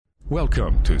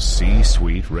Welcome to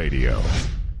C-Suite Radio.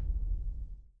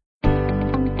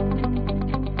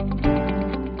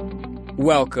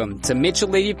 Welcome to Mitchell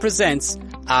Levy Presents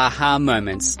Aha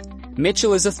Moments.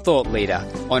 Mitchell is a thought leader,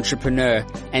 entrepreneur,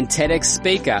 and TEDx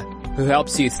speaker who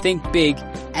helps you think big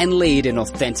and lead an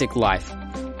authentic life.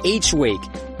 Each week,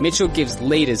 Mitchell gives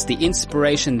leaders the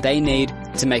inspiration they need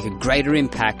to make a greater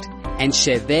impact and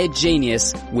share their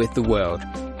genius with the world.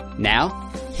 Now,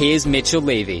 here's Mitchell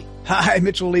Levy. Hi,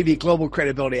 Mitchell Levy, global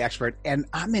credibility expert, and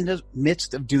I'm in the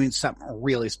midst of doing something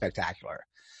really spectacular.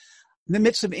 In the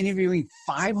midst of interviewing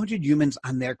 500 humans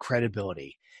on their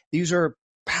credibility. These are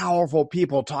powerful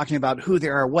people talking about who they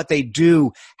are, what they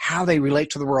do, how they relate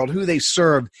to the world, who they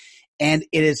serve, and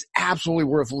it is absolutely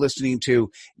worth listening to.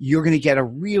 You're going to get a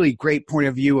really great point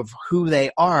of view of who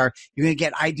they are. You're going to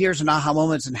get ideas and aha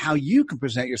moments and how you can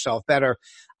present yourself better.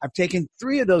 I've taken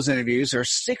 3 of those interviews. They're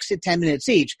 6 to 10 minutes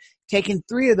each. Taken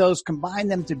 3 of those, combined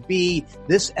them to be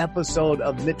this episode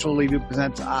of Mitchell Levy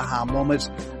Presents Aha Moments.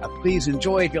 Please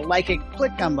enjoy. If you like it,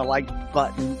 click on the like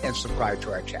button and subscribe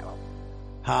to our channel.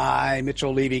 Hi,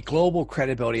 Mitchell Levy, global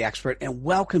credibility expert, and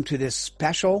welcome to this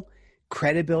special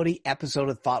credibility episode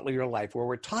of Thought Leader Life, where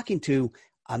we're talking to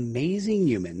amazing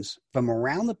humans from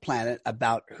around the planet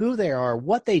about who they are,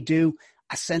 what they do,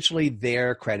 essentially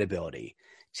their credibility.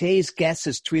 Today's guest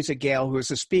is Teresa Gale, who is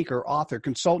a speaker, author,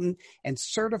 consultant, and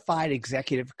certified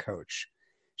executive coach.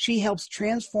 She helps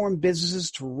transform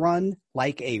businesses to run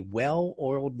like a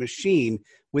well-oiled machine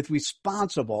with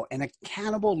responsible and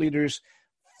accountable leaders,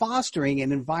 fostering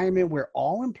an environment where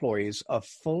all employees are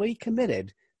fully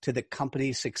committed to the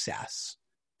company's success.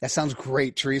 That sounds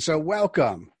great, Teresa.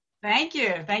 Welcome. Thank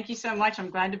you. Thank you so much. I'm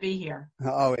glad to be here.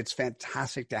 Oh, it's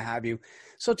fantastic to have you.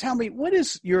 So tell me, what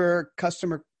is your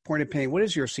customer point of pain? What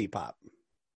is your CPOP?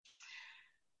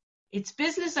 It's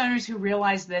business owners who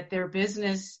realize that their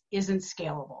business isn't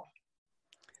scalable.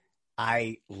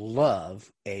 I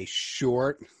love a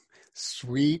short,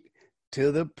 sweet,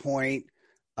 to the point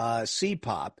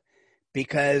CPOP,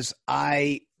 because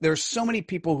there's so many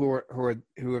people who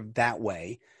are that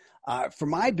way. For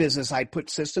my business, I put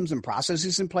systems and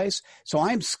processes in place, so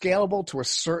I'm scalable to a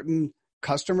certain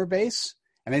customer base.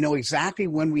 And I know exactly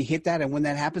when we hit that and when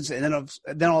that happens. And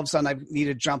then all of a sudden I need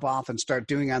to jump off and start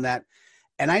doing on that.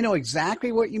 And I know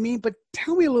exactly what you mean, but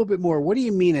tell me a little bit more. What do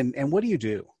you mean and what do you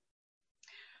do?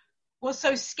 Well,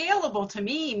 so scalable to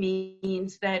me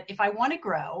means that if I want to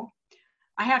grow,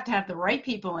 I have to have the right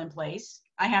people in place.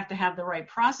 I have to have the right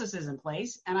processes in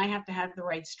place, and I have to have the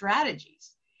right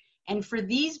strategies. And for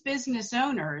these business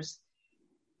owners,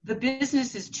 the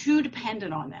business is too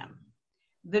dependent on them.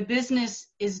 The business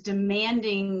is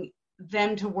demanding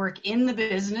them to work in the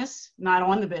business, not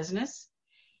on the business.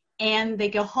 And they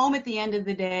go home at the end of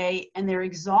the day and they're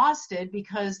exhausted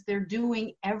because they're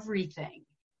doing everything.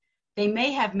 They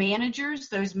may have managers.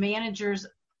 Those managers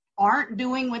aren't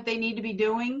doing what they need to be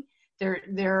doing.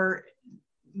 They're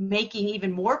making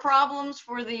even more problems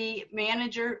for the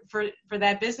manager, for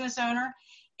that business owner.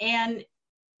 And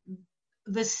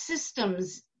the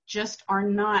systems just are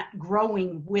not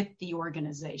growing with the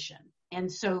organization.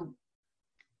 And so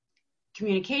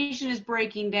communication is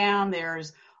breaking down.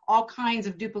 There's all kinds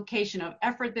of duplication of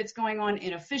effort that's going on,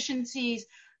 inefficiencies.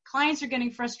 Clients are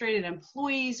getting frustrated.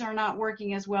 Employees are not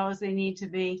working as well as they need to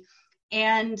be.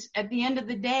 And at the end of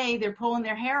the day, they're pulling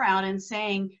their hair out and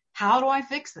saying, how do I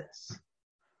fix this?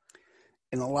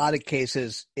 In a lot of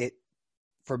cases,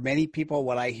 for many people,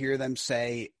 what I hear them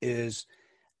say is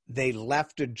they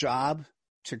left a job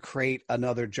to create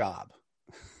another job.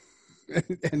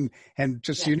 and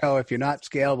just, if you're not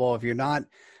scalable, if you're not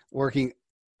working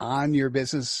on your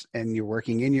business and you're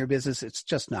working in your business, it's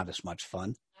just not as much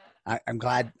fun. I'm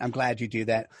glad you do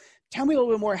that. Tell me a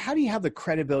little bit more. How do you have the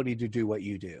credibility to do what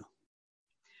you do?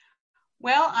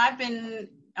 Well, I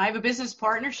have a business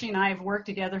partner. She and I have worked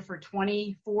together for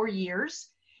 24 years.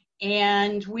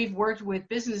 And we've worked with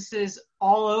businesses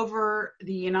all over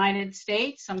the United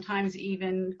States, sometimes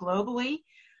even globally.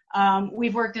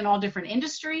 We've worked in all different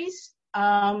industries.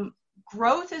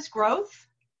 Growth is growth.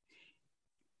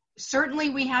 Certainly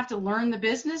we have to learn the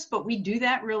business, but we do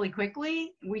that really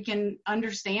quickly. We can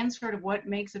understand sort of what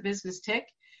makes a business tick.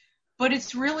 But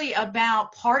it's really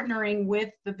about partnering with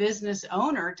the business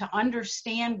owner to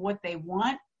understand what they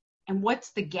want and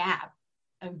what's the gap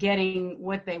of getting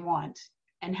what they want,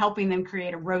 and helping them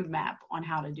create a roadmap on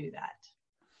how to do that.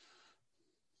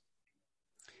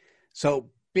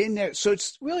 So been there. So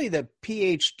it's really the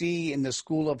PhD in the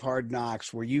School of Hard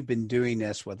Knocks, where you've been doing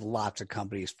this with lots of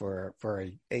companies for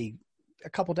a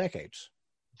couple decades.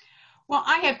 Well,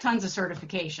 I have tons of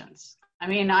certifications. I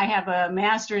mean, I have a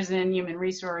master's in human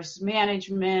resource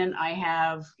management. I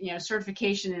have,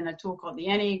 certification in a tool called the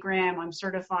Enneagram. I'm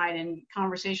certified in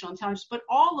conversational intelligence, but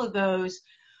all of those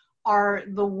are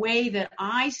the way that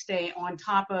I stay on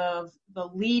top of the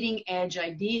leading edge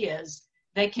ideas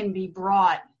that can be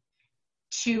brought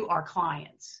to our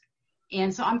clients.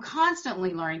 And so I'm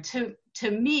constantly learning. To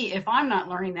me, if I'm not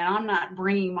learning that, I'm not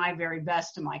bringing my very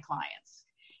best to my clients.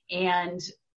 And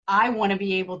I want to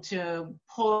be able to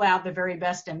pull out the very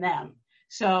best in them.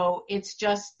 So it's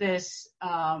just this,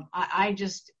 I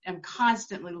just am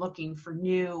constantly looking for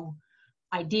new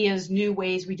ideas, new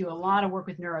ways. We do a lot of work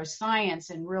with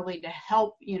neuroscience and really to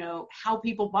help, how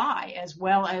people buy as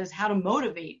well as how to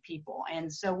motivate people.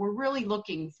 And so we're really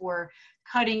looking for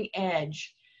cutting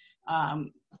edge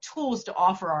tools to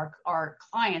offer our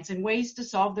clients and ways to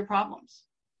solve their problems.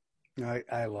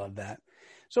 I love that.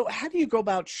 So how do you go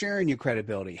about sharing your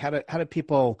credibility? How do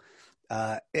people,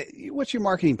 what's your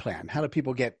marketing plan? How do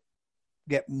people get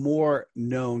more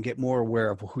known, get more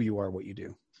aware of who you are, what you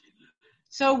do?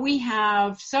 So we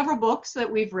have several books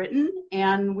that we've written,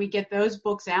 and we get those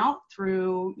books out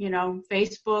through,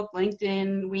 Facebook,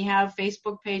 LinkedIn. We have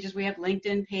Facebook pages. We have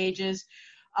LinkedIn pages.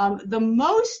 The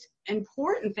most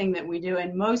important thing that we do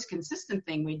and most consistent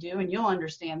thing we do, and you'll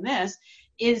understand this,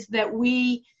 is that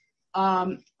we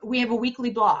have a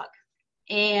weekly blog,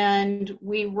 and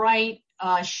we write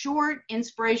a short,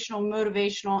 inspirational,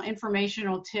 motivational,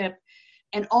 informational tip,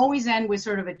 and always end with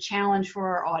sort of a challenge for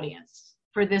our audience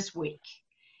for this week.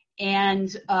 And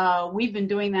we've been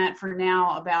doing that for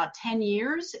now about 10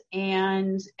 years,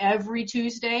 and every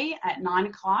Tuesday at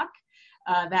 9:00,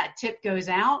 that tip goes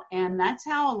out, and that's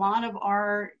how a lot of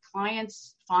our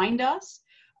clients find us,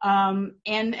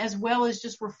 and as well as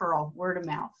just referral, word of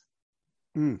mouth.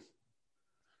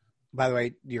 By the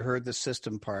way, you heard the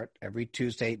system part. Every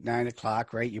Tuesday at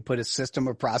 9:00, right? You put a system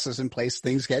or process in place,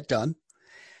 things get done.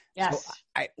 Yes. So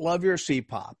I love your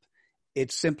CPOP.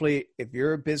 It's simply, if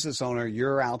you're a business owner,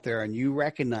 you're out there and you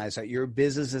recognize that your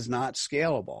business is not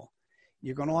scalable,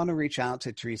 you're going to want to reach out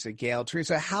to Teresa Gale.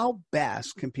 Teresa, how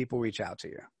best can people reach out to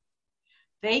you?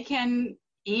 They can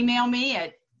email me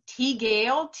at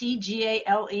tgale,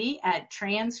 Tgale, at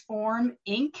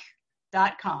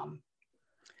transforminc.com.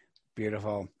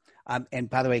 Beautiful. And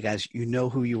by the way, guys, you know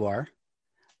who you are.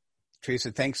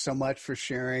 Teresa, thanks so much for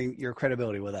sharing your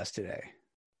credibility with us today.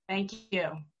 Thank you.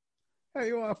 Oh,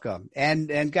 you're welcome.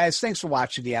 And guys, thanks for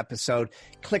watching the episode.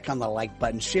 Click on the like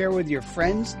button, share with your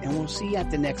friends, and we'll see you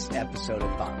at the next episode of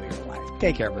Thought Leader Life.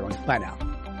 Take care, everyone. Bye now.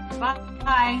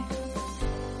 Bye.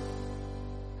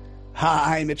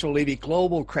 Hi, I'm Mitchell Levy,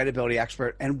 global credibility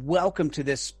expert, and welcome to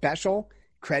this special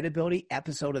credibility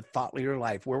episode of Thought Leader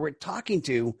Life, where we're talking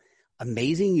to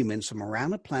amazing humans from around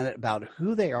the planet about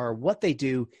who they are, what they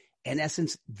do, in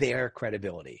essence, their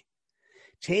credibility.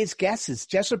 Today's guest is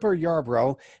Jessica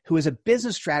Yarbrough, who is a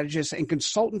business strategist and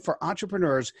consultant for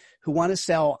entrepreneurs who want to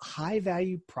sell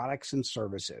high-value products and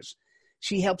services.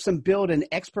 She helps them build an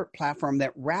expert platform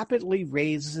that rapidly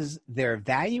raises their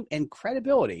value and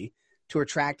credibility to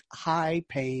attract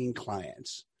high-paying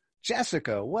clients.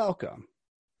 Jessica, welcome.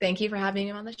 Thank you for having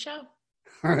me on the show.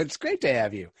 It's great to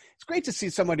have you. It's great to see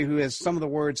somebody who has some of the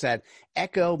words that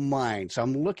echo mine. So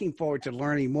I'm looking forward to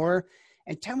learning more.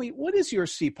 And tell me, what is your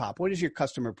CPOP? What is your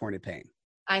customer point of pain?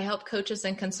 I help coaches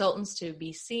and consultants to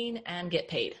be seen and get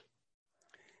paid.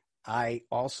 I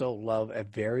also love a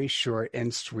very short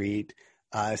and sweet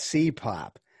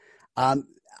CPOP.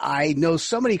 I know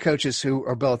so many coaches who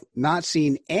are both not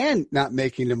seen and not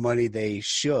making the money they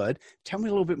should. Tell me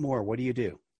a little bit more. What do you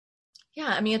do? Yeah,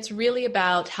 I mean, it's really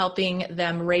about helping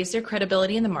them raise their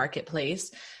credibility in the marketplace.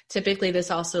 Typically,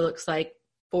 this also looks like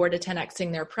 4 to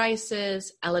 10xing their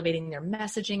prices, elevating their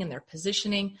messaging and their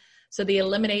positioning. So they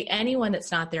eliminate anyone that's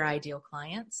not their ideal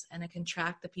clients, and it can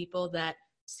attract the people that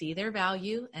see their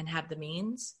value and have the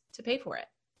means to pay for it.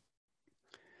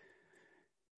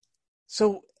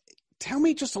 So tell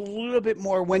me just a little bit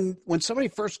more. When somebody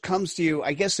first comes to you,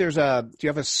 I guess do you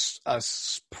have a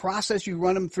process you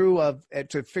run them through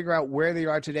to figure out where they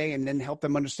are today and then help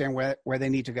them understand where they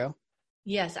need to go?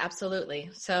 Yes,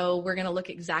 absolutely. So we're going to look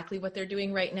exactly what they're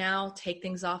doing right now, take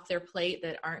things off their plate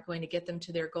that aren't going to get them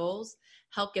to their goals,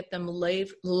 help get them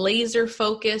laser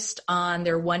focused on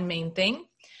their one main thing,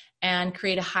 and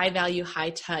create a high value,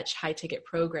 high touch, high ticket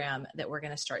program that we're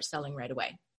going to start selling right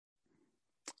away.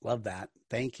 Love that.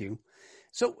 Thank you.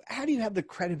 So how do you have the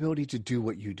credibility to do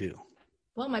what you do?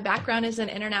 Well, my background is in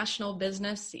international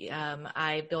business.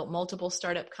 I built multiple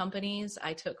startup companies.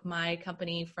 I took my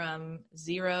company from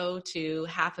 0 to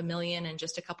 $500,000 in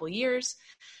just a couple of years.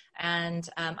 And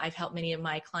I've helped many of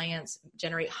my clients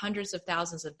generate hundreds of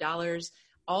thousands of dollars,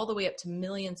 all the way up to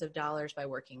millions of dollars by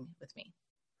working with me.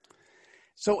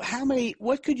 So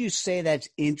what could you say that's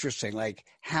interesting? Like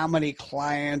how many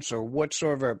clients or what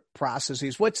sort of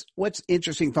processes, what's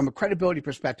interesting from a credibility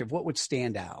perspective? What would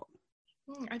stand out?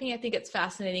 I think it's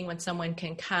fascinating when someone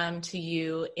can come to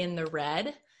you in the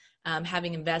red,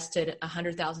 having invested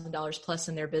 $100,000 plus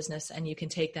in their business, and you can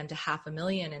take them to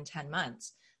 $500,000 in 10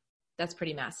 months. That's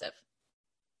pretty massive.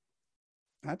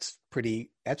 That's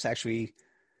actually,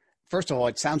 first of all,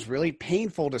 it sounds really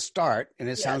painful to start, and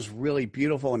it sounds really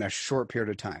beautiful in a short period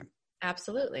of time.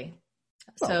 Absolutely.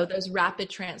 So those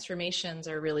rapid transformations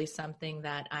are really something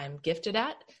that I'm gifted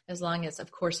at, as long as,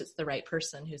 of course, it's the right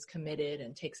person who's committed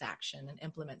and takes action and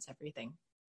implements everything.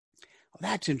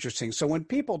 Well, that's interesting. So when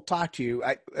people talk to you,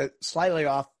 slightly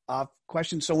off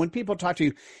question. So when people talk to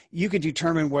you, you could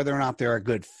determine whether or not they're a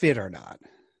good fit or not.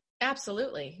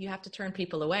 Absolutely. You have to turn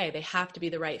people away. They have to be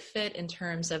the right fit in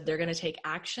terms of they're going to take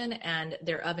action and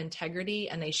they're of integrity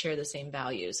and they share the same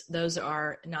values. Those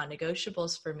are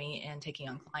non-negotiables for me in taking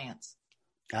on clients.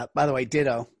 By the way,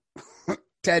 ditto.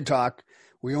 TED Talk.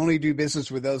 We only do business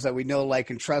with those that we know, like,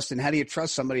 and trust. And how do you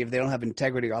trust somebody if they don't have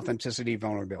integrity, authenticity,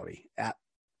 vulnerability?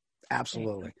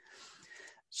 Absolutely.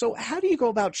 So how do you go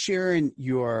about sharing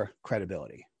your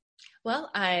credibility?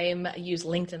 Well, I use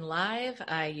LinkedIn Live.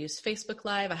 I use Facebook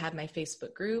Live. I have my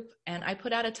Facebook group, and I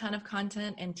put out a ton of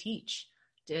content and teach.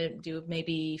 Do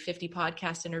maybe 50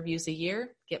 podcast interviews a year,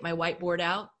 get my whiteboard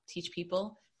out, teach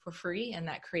people for free, and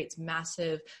that creates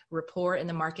massive rapport in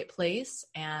the marketplace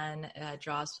and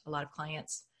draws a lot of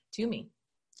clients to me.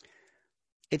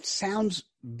 It sounds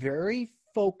very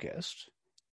focused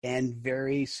and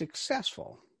very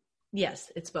successful.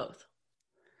 Yes, it's both.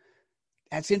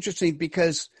 That's interesting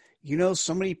because,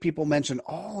 so many people mention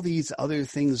all these other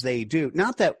things they do.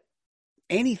 Not that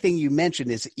anything you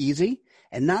mention is easy,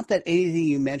 and not that anything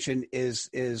you mention is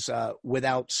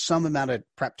without some amount of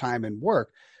prep time and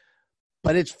work,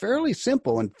 but it's fairly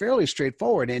simple and fairly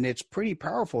straightforward, and it's pretty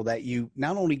powerful that you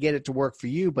not only get it to work for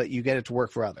you, but you get it to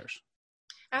work for others.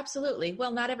 Absolutely.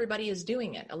 Well, not everybody is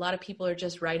doing it. A lot of people are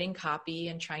just writing copy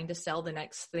and trying to sell the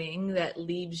next thing that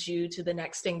leads you to the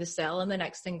next thing to sell and the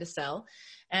next thing to sell.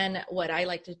 And what I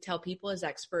like to tell people is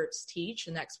experts teach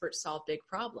and experts solve big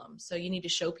problems. So you need to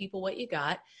show people what you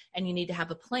got, and you need to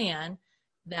have a plan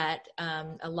that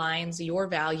aligns your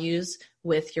values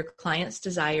with your client's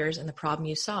desires and the problem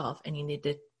you solve. And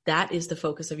that is the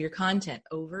focus of your content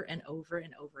over and over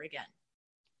and over again.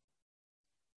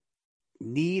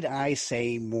 Need I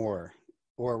say more?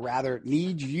 Or rather,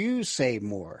 need you say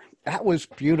more? That was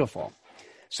beautiful.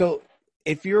 So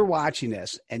if you're watching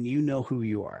this and you know who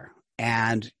you are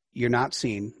and you're not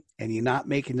seen and you're not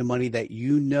making the money that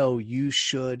you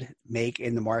should make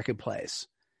in the marketplace,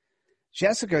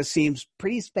 Jessica seems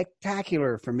pretty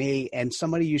spectacular for me and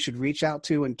somebody you should reach out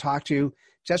to and talk to.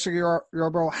 Jessica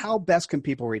Yarbrough, how best can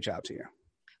people reach out to you?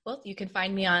 Well, you can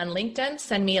find me on LinkedIn.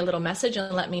 Send me a little message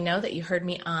and let me know that you heard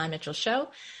me on Mitchell Show.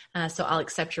 So I'll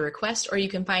accept your request. Or you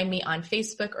can find me on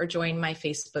Facebook or join my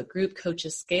Facebook group,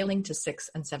 Coaches Scaling to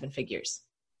 6 and 7 Figures.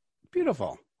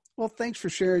 Beautiful. Well, thanks for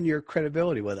sharing your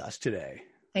credibility with us today.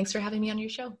 Thanks for having me on your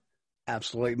show.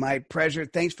 Absolutely. My pleasure.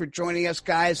 Thanks for joining us,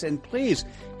 guys. And please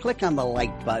click on the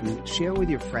like button, share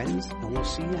with your friends, and we'll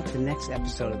see you at the next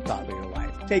episode of Thought Leader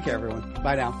Life. Take care, everyone.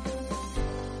 Bye now.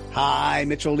 Hi,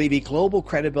 Mitchell Levy, global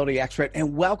credibility expert,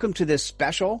 and welcome to this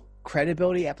special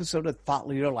credibility episode of Thought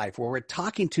Leader Life, where we're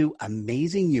talking to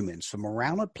amazing humans from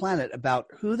around the planet about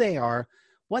who they are,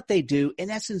 what they do, in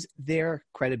essence, their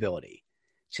credibility.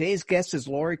 Today's guest is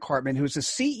Lori Karpman, who's the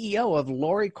CEO of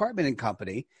Lori Karpman &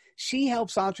 Company. She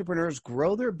helps entrepreneurs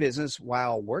grow their business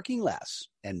while working less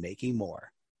and making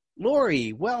more.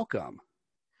 Lori, welcome.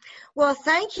 Well,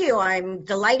 thank you. I'm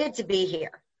delighted to be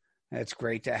here. It's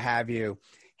great to have you.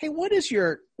 Hey, what is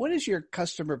your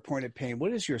customer point of pain?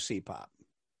 What is your CPOP?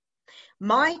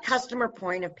 My customer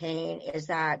point of pain is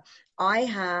that I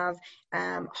have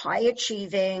high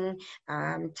achieving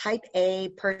type A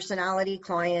personality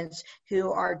clients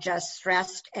who are just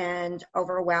stressed and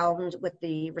overwhelmed with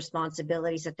the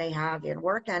responsibilities that they have in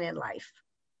work and in life.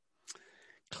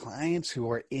 Clients who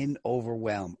are in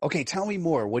overwhelm. Okay, tell me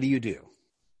more. What do you do?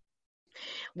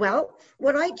 Well,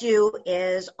 what I do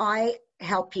is I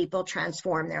help people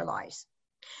transform their lives.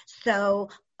 So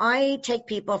I take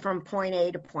people from point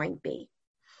A to point B.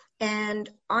 And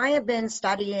I have been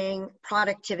studying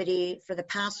productivity for the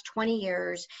past 20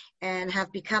 years and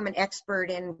have become an expert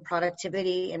in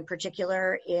productivity, in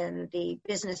particular in the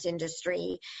business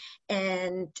industry.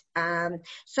 And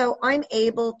so I'm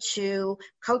able to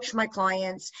coach my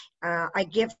clients. I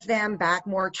give them back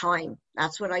more time.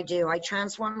 That's what I do. I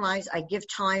transform lives. I give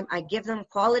time. I give them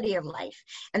quality of life.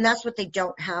 And that's what they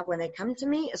don't have when they come to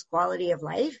me, is quality of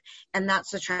life. And that's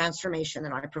the transformation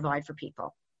that I provide for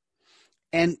people.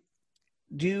 And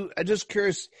I'm just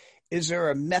curious, is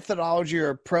there a methodology or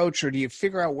approach, or do you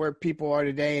figure out where people are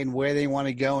today and where they want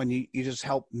to go, and you just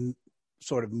help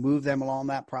sort of move them along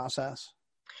that process?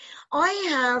 I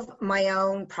have my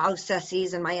own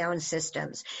processes and my own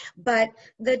systems, but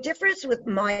the difference with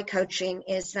my coaching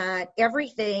is that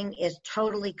everything is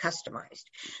totally customized.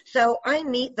 So I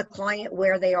meet the client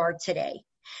where they are today,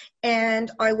 and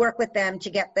I work with them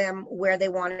to get them where they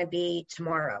want to be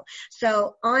tomorrow.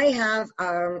 So I have,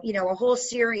 a whole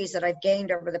series that I've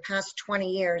gained over the past 20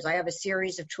 years. I have a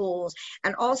series of tools,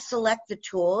 and I'll select the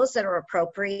tools that are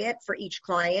appropriate for each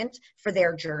client for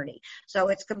their journey. So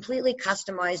it's completely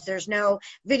customized. There's no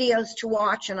videos to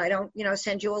watch, and I don't,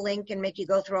 send you a link and make you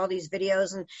go through all these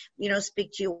videos and,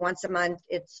 speak to you once a month.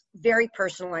 It's very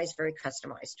personalized, very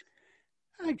customized.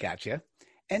 I gotcha.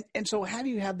 And so how do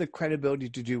you have the credibility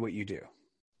to do what you do?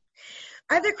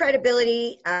 I have the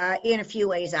credibility in a few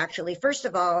ways, actually. First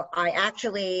of all, I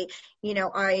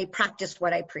practice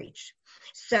what I preach.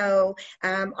 So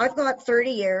I've got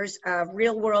 30 years of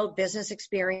real-world business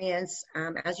experience.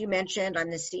 As you mentioned,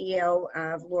 I'm the CEO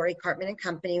of Laurie Karpman &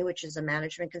 Company, which is a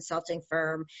management consulting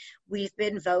firm. We've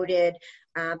been voted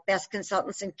best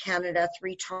consultants in Canada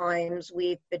 3 times.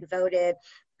 We've been voted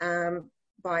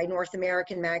by North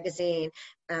American Magazine,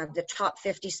 the top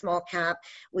 50 small cap.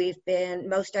 We've been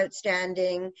most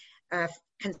outstanding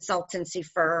consultancy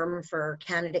firm for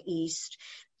Canada East.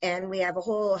 And we have a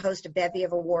whole host of bevy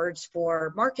of awards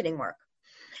for marketing work.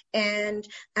 And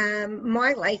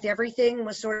my life, everything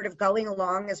was sort of going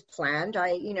along as planned.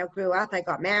 I, grew up, I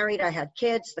got married, I had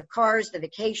kids, the cars, the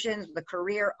vacations, the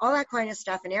career, all that kind of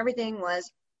stuff. And everything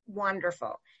was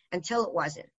wonderful until it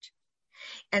wasn't.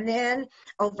 And then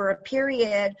over a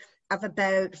period of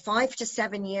about 5 to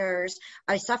 7 years,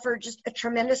 I suffered just a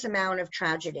tremendous amount of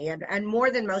tragedy, and more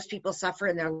than most people suffer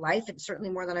in their life, and certainly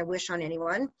more than I wish on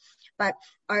anyone. But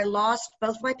I lost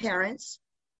both my parents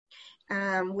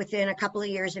within a couple of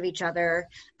years of each other.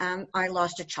 I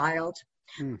lost a child.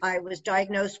 I was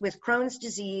diagnosed with Crohn's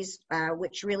disease,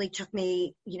 which really took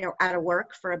me, out of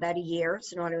work for about a year.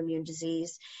 It's an autoimmune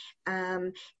disease.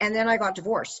 And then I got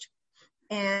divorced.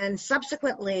 And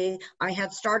subsequently, I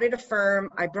had started a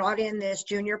firm. I brought in this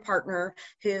junior partner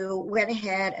who went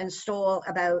ahead and stole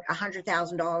about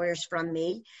 $100,000 from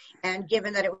me. And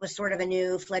given that it was sort of a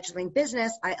new fledgling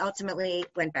business, I ultimately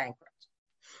went bankrupt.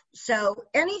 So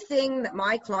anything that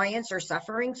my clients are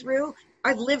suffering through,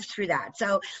 I've lived through that.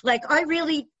 So I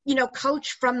really,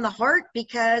 coach from the heart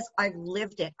because I've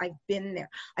lived it. I've been there.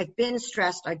 I've been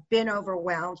stressed. I've been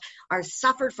overwhelmed. I've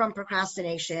suffered from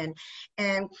procrastination.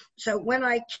 And so when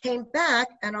I came back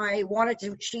and I wanted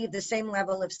to achieve the same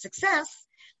level of success,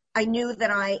 I knew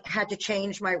that I had to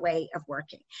change my way of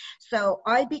working. So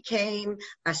I became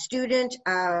a student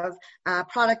of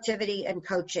productivity and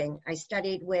coaching. I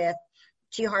studied with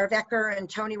T. Harv Eker and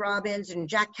Tony Robbins and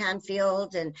Jack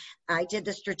Canfield, and I did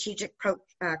the strategic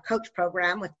coach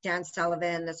program with Dan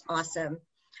Sullivan. That's awesome.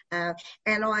 And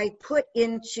I put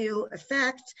into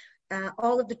effect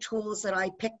all of the tools that I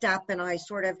picked up, and I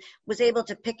sort of was able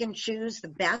to pick and choose the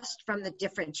best from the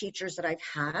different teachers that I've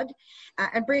had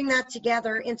and bring that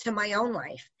together into my own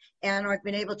life. And I've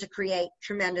been able to create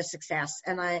tremendous success,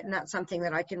 and that's something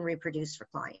that I can reproduce for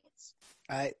clients.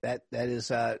 That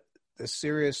is the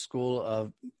serious school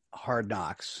of hard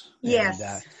knocks. Yes.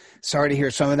 And, sorry to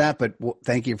hear some of that, but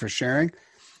thank you for sharing.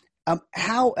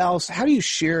 How do you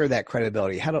share that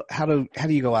credibility? How do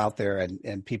you go out there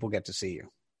and people get to see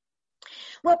you?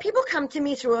 Well, people come to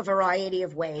me through a variety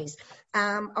of ways.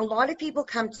 A lot of people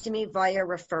come to me via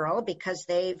referral because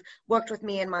they've worked with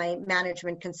me in my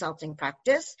management consulting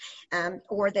practice,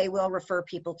 or they will refer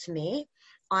people to me.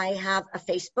 I have a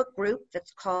Facebook group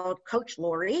that's called Coach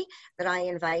Laurie that I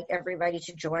invite everybody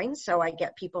to join. So I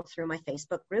get people through my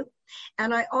Facebook group.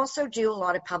 And I also do a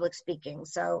lot of public speaking.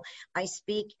 So I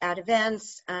speak at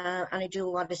events and I do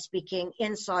a lot of speaking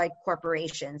inside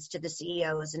corporations to the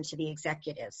CEOs and to the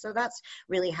executives. So that's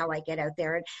really how I get out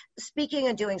there. And speaking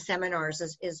and doing seminars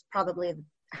is probably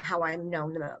how I'm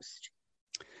known the most.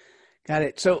 Got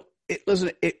it. So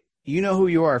listen, you know who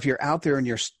you are. If you're out there and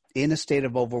you're in a state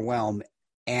of overwhelm,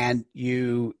 and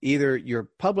you're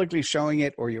publicly showing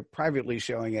it or you're privately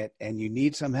showing it and you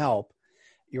need some help,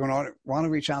 you're going to want to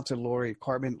reach out to Lori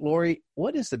Karpman. Lori,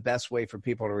 what is the best way for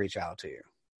people to reach out to you?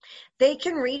 They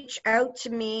can reach out to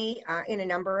me in a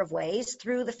number of ways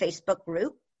through the Facebook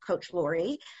group, Coach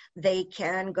Lori. They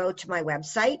can go to my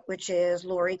website, which is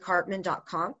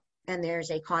lorikarpman.com, and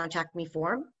there's a contact me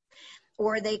form.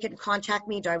 Or they can contact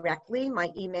me directly.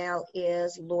 My email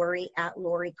is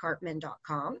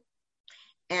lori@lorikarpman.com.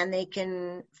 And they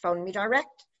can phone me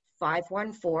direct,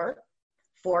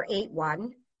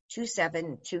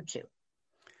 514-481-2722.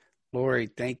 Lori,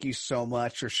 thank you so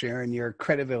much for sharing your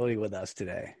credibility with us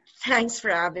today. Thanks for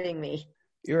having me.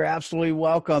 You're absolutely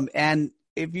welcome. And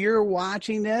if you're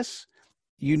watching this,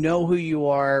 you know who you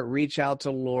are. Reach out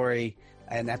to Lori,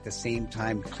 and at the same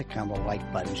time, click on the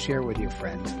like button, share with your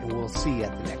friends, and we'll see you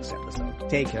at the next episode.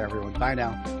 Take care, everyone. Bye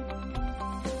now.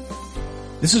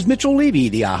 This is Mitchell Levy,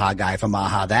 the AHA guy from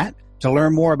AHA That. To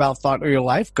learn more about Thought Leader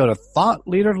Life, go to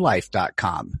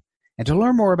thoughtleaderlife.com. And to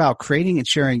learn more about creating and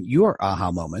sharing your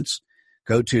AHA moments,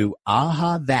 go to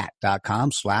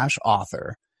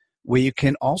ahathat.com/author, where you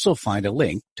can also find a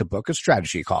link to book a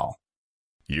strategy call.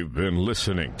 You've been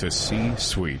listening to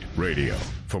C-Suite Radio.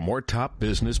 For more top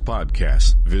business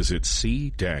podcasts, visit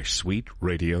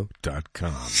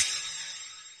c-suiteradio.com.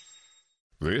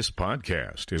 This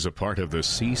podcast is a part of the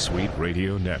C-Suite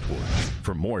Radio Network.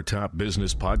 For more top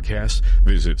business podcasts,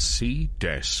 visit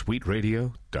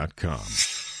c-suiteradio.com.